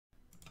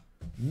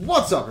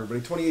What's up, everybody?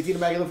 2018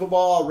 Immaculate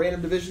Football,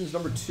 Random Divisions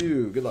number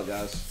 2. Good luck,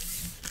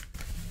 guys.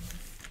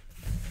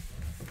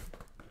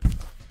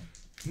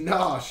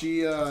 No,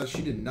 she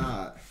did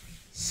not.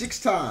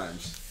 6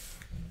 times.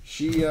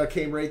 She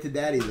came right to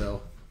daddy,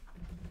 though.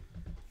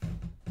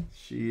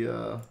 She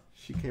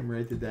came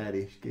right to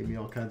daddy. She gave me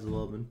all kinds of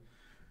loving.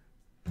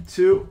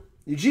 2.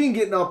 Eugene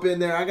getting up in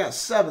there. I got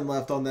 7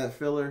 left on that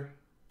filler.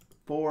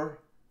 4,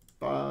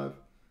 5,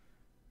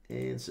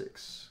 and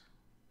 6.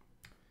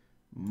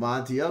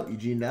 Monty up,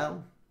 Eugene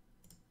down.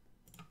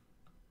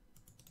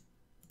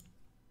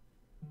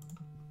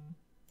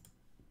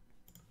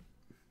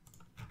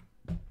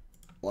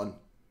 One.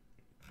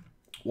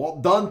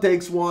 Walt Dunn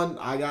takes 1.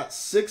 I got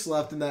 6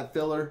 left in that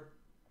filler.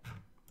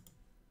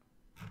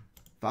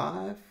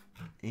 5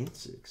 and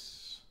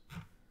 6.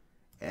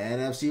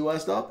 NFC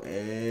West up.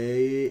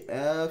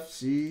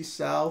 AFC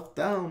South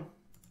down.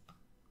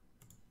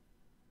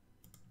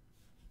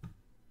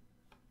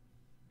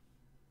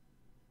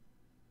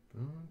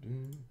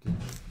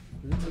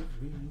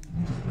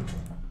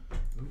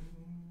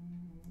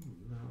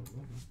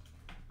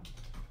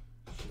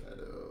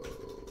 Shadow.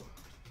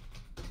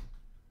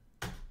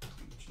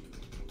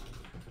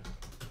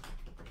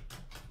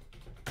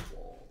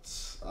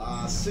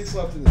 6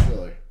 left in the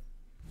filler.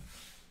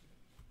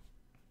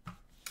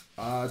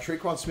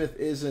 Traquan Smith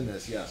is in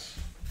this, yes.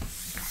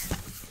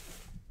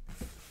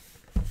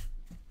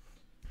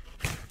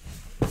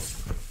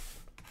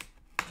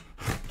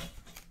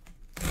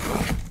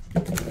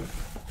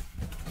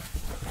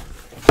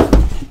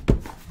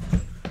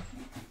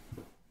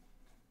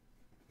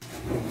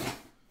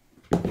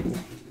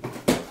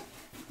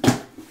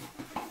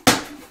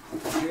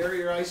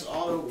 Jerry Rice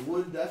auto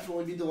would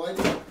definitely be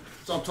delightful.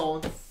 What's up,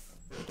 Tolan?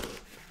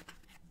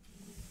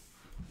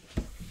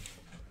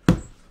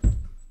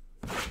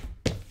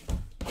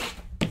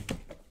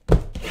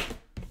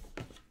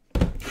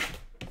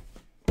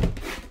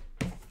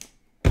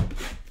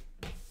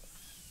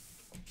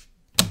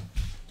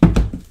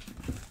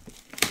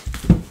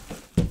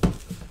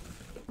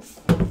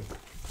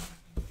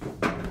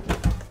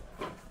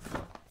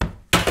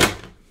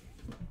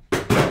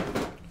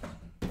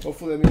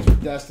 Hopefully that means we're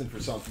destined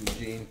for something,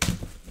 Gene.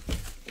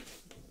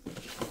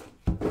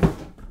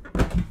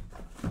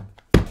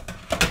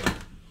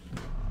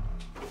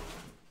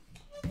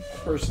 I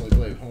personally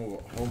blame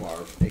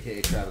Homar,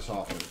 a.k.a. Travis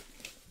Hoffman.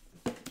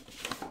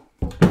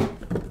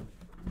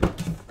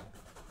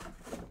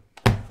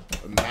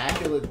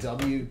 Immaculate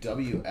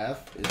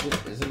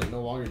WWF? Isn't it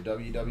no longer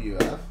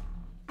WWF?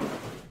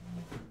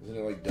 Isn't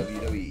it like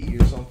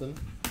WWE or something?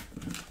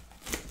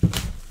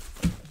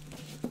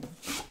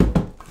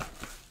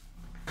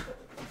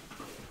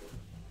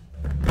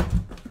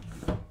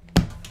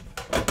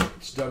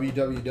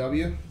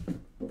 WWW.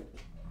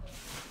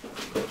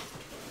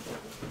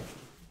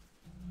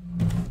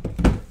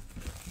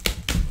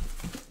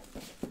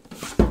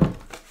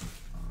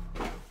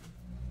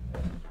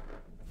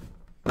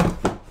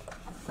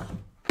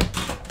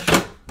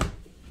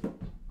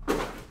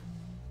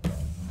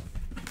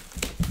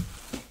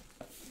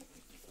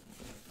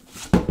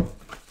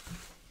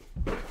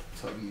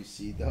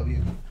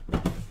 WCW.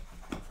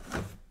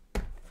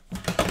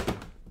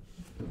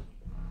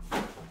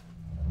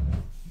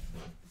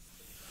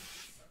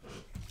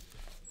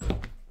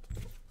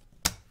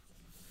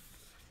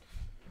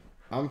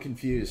 I'm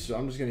confused, so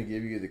I'm just going to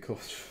give you the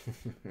coach.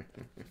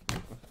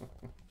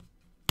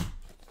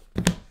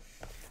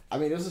 I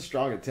mean, it was a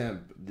strong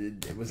attempt.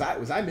 Was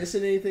I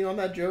missing anything on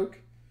that joke?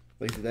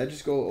 Like, did that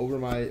just go over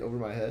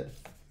my head?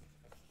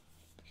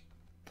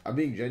 I'm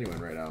being genuine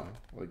right now.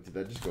 Like, did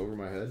that just go over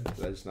my head?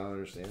 Did I just not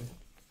understand?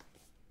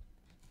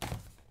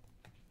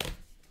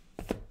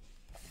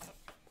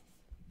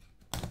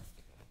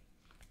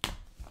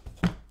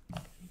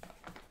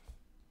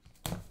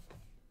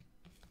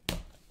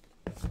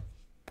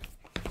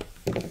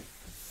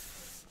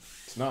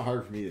 It's not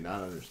hard for me to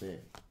not understand.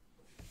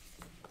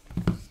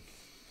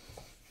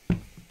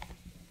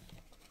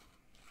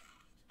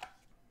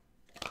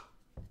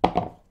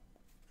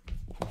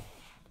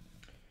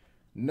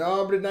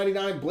 Number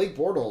 99, Blake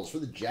Bortles for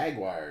the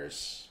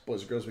Jaguars.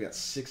 Boys and girls, we got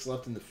 6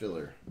 left in the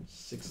filler.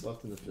 6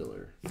 left in the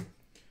filler.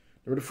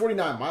 Number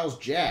 49, Miles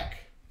Jack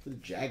for the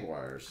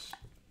Jaguars.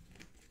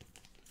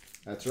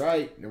 That's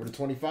right. Number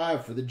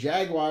 25 for the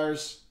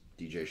Jaguars,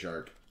 DJ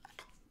Shark.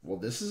 Well,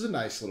 this is a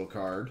nice little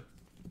card.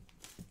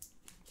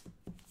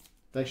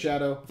 Thanks,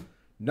 Shadow.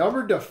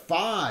 Number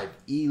 5,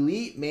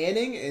 Elite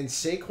Manning and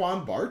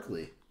Saquon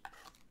Barkley.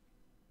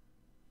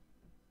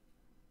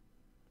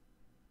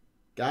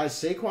 Guys,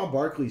 Saquon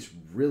Barkley's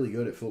really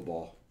good at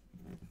football.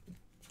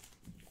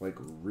 Like,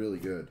 really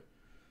good.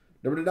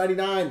 Number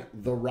 99,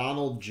 the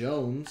Ronald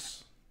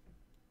Jones.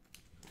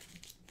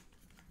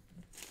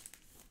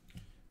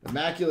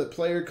 Immaculate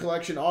Player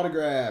Collection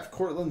Autograph,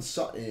 Cortland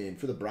Sutton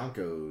for the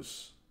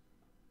Broncos.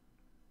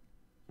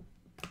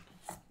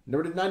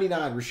 Number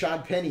 99,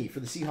 Rashad Penny for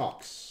the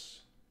Seahawks.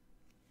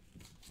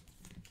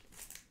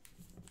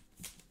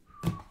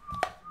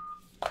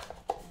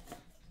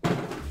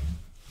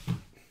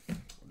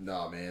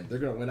 No, man. They're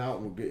going to win out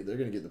and they're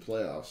going to get the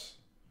playoffs.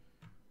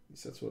 At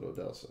least that's what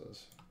Odell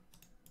says.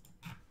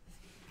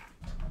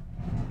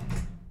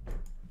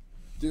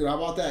 Dude, how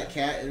about that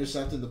cat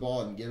intercepting the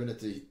ball and giving it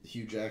to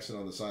Hugh Jackson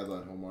on the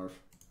sideline, home Marv?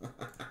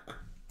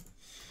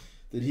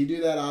 Did he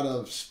do that out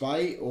of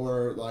spite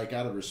or like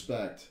out of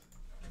respect?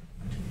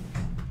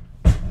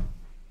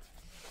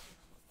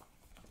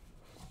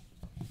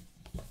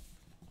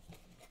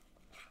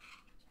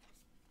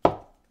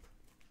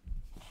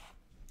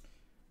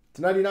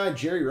 To 99,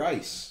 Jerry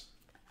Rice.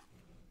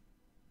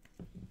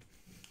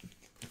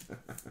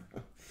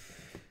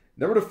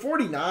 Number to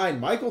 49,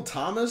 Michael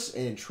Thomas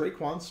and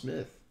Traquan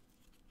Smith.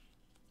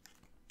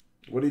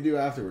 What do you do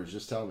afterwards?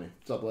 Just tell me.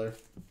 What's up, Blair?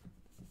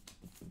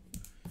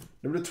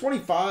 Number to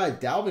 25,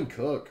 Dalvin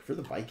Cook for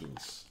the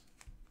Vikings.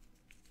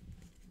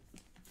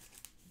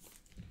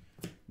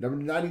 Number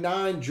to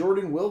 99,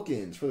 Jordan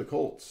Wilkins for the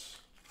Colts.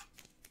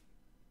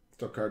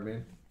 What's up, card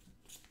man?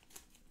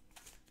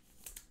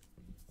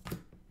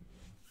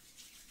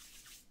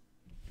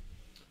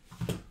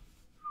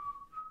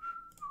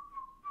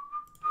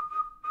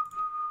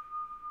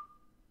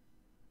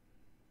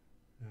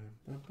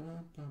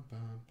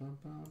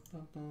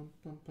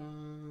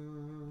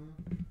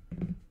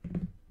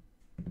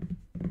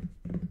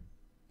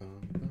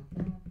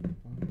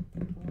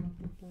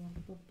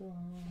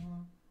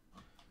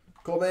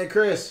 Cool man,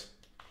 Chris.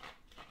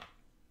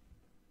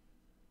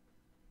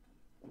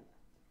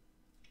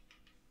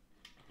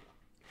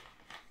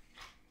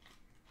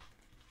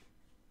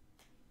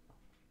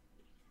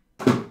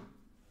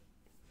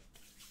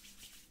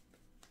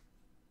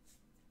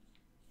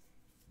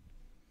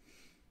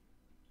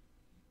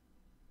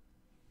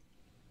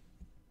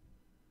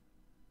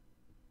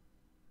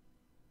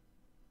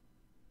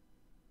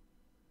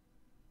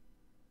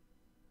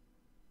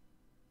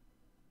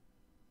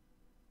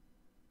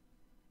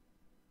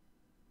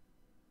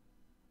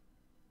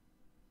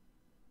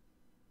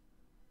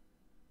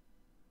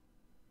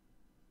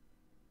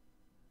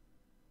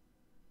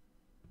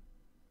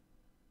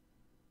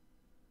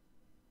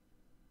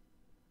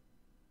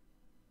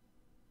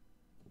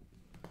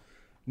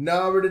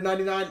 Number to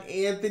 99,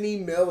 Anthony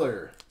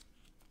Miller.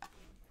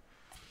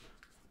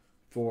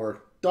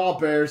 For Dog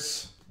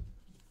Bears.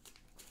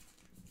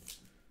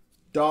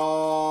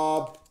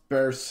 Dog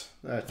Bears.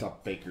 That's a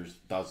baker's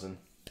dozen.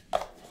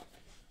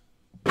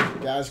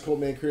 Guys,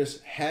 Coldman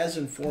Chris has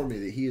informed me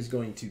that he is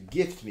going to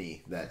gift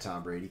me that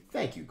Tom Brady.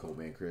 Thank you,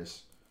 Coldman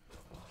Chris.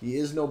 He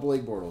is no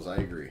Blake Bortles,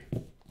 I agree.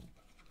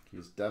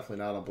 He's definitely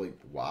not on Blake.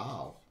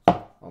 Wow.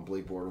 On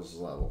Blake Bortles'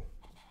 level.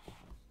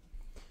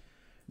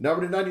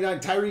 Number to 99,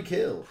 Tyreek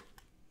Hill.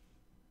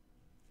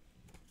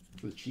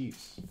 For the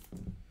Chiefs.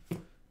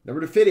 Number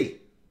to 50.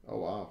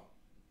 Oh,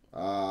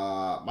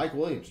 wow. Mike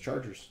Williams,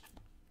 Chargers.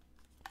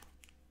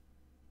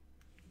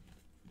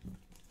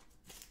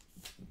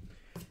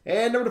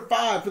 And number to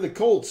 5 for the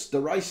Colts,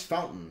 DeRice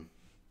Fountain.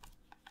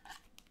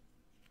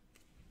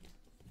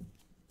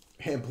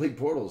 And Blake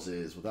Bortles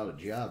is without a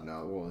job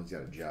now. Well, he's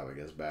got a job, I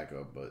guess,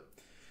 backup. But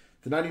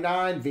to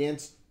 99,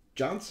 Vance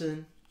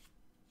Johnson.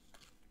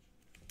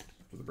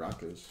 For the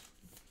Broncos.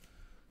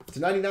 To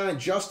 99,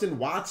 Justin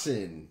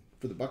Watson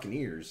for the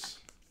Buccaneers.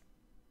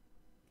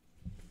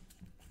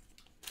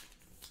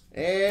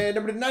 And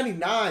number to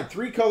 99,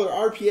 3-color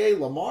RPA,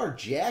 Lamar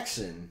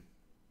Jackson.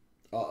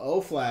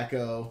 Uh-oh,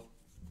 Flacco.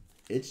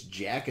 It's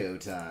Jacko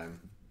time.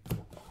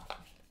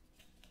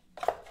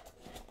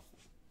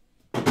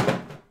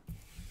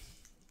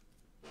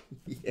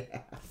 Yeah.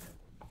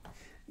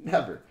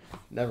 Never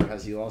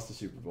has he lost the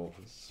Super Bowl.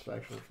 This is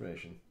factual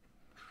information.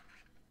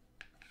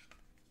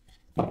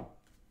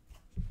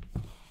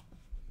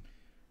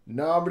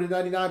 Number to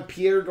 99,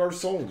 Pierre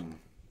Garçon.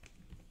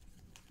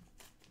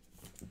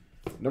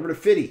 Number to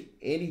 50,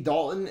 Andy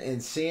Dalton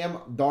and Sam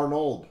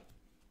Darnold.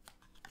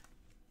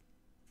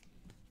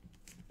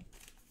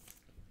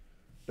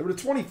 Number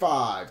to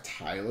 25,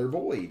 Tyler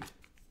Boyd.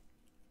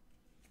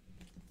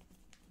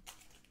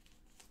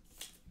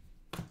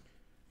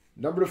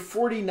 Number to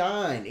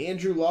 49,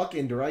 Andrew Luck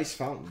and DeRice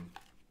Fountain.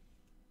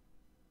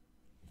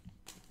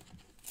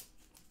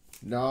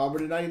 Number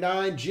to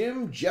 99,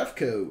 Jim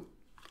Jeffcoat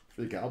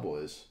for the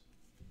Cowboys.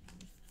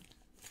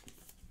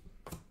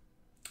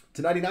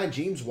 To 99,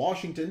 James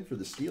Washington for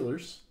the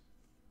Steelers.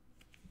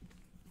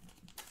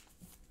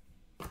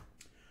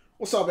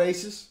 What's up,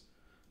 Aces?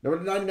 Number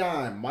to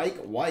 99, Mike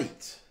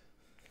White.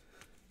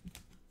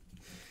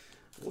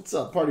 What's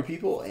up, party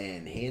people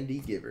and handy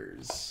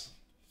givers?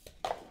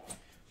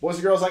 Boys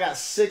and girls, I got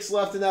 6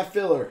 left in that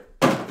filler.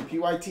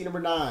 PYT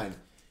number 9.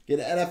 Get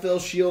an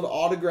NFL Shield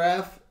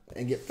autograph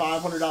and get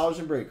 $500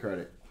 in break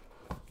credit.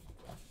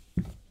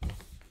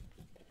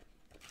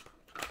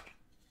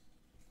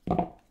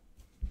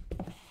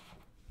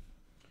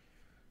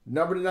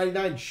 Number to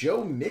 99,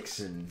 Joe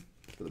Mixon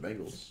for the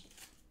Bengals.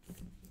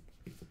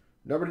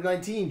 Number to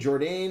 19,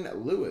 Jordan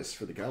Lewis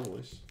for the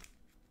Cowboys.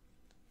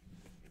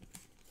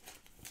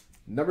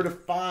 Number to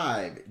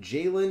 5,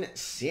 Jalen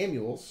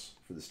Samuels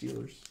for the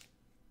Steelers.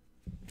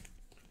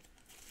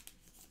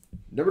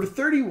 Number to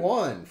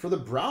 31 for the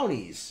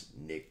Brownies,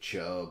 Nick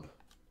Chubb.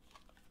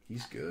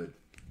 He's good.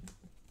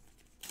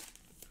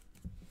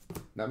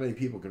 Not many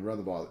people can run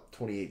the ball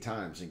 28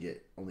 times and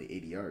get only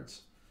 80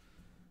 yards.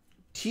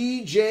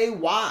 T.J.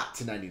 Watt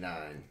to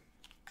 99.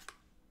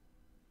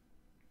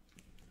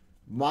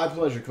 My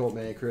pleasure, Colt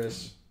Man,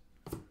 Chris.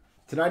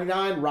 To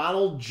 99,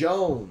 Ronald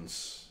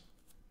Jones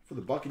for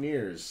the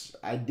Buccaneers.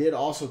 I did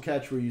also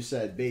catch where you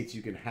said, Bates,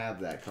 you can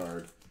have that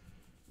card.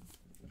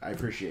 I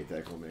appreciate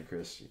that, Colt Man,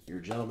 Chris. You're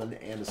a gentleman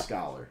and a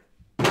scholar.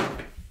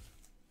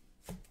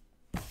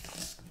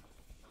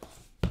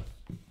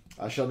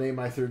 I shall name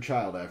my third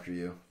child after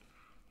you.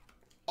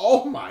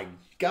 Oh my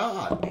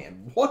God,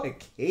 man. What a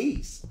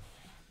case.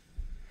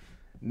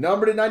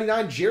 Number to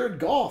 99, Jared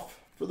Goff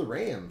for the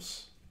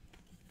Rams.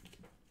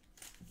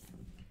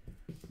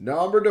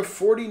 Number to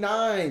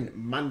 49,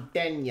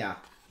 Montaigne.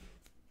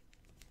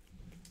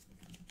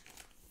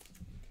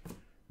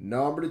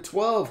 Number to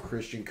 12,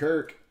 Christian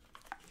Kirk.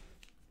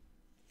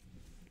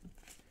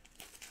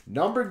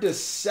 Number to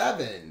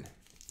 7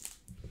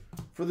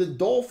 for the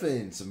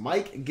Dolphins,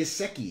 Mike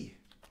Gesicki.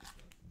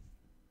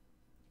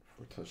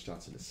 4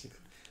 touchdowns in the 6th.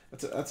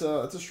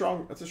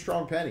 That's a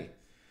strong penny.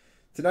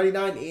 To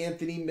 99,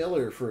 Anthony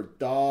Miller for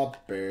the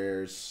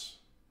Bears.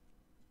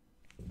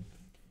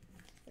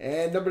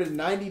 And number to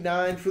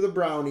 99 for the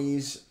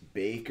Brownies,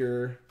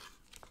 Baker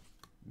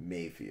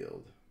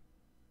Mayfield.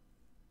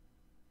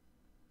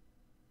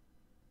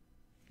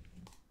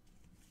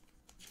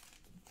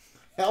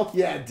 Hell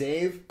yeah,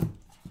 Dave.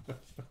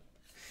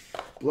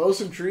 Blow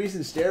some trees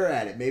and stare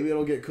at it. Maybe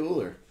it'll get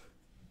cooler.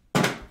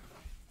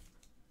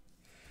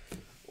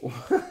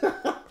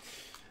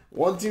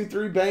 1, 2,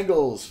 3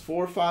 Bengals.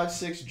 4, 5,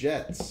 6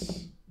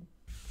 Jets.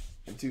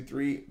 1, 2,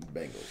 3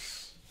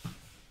 Bengals.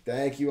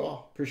 Thank you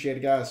all. Appreciate it,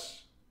 guys.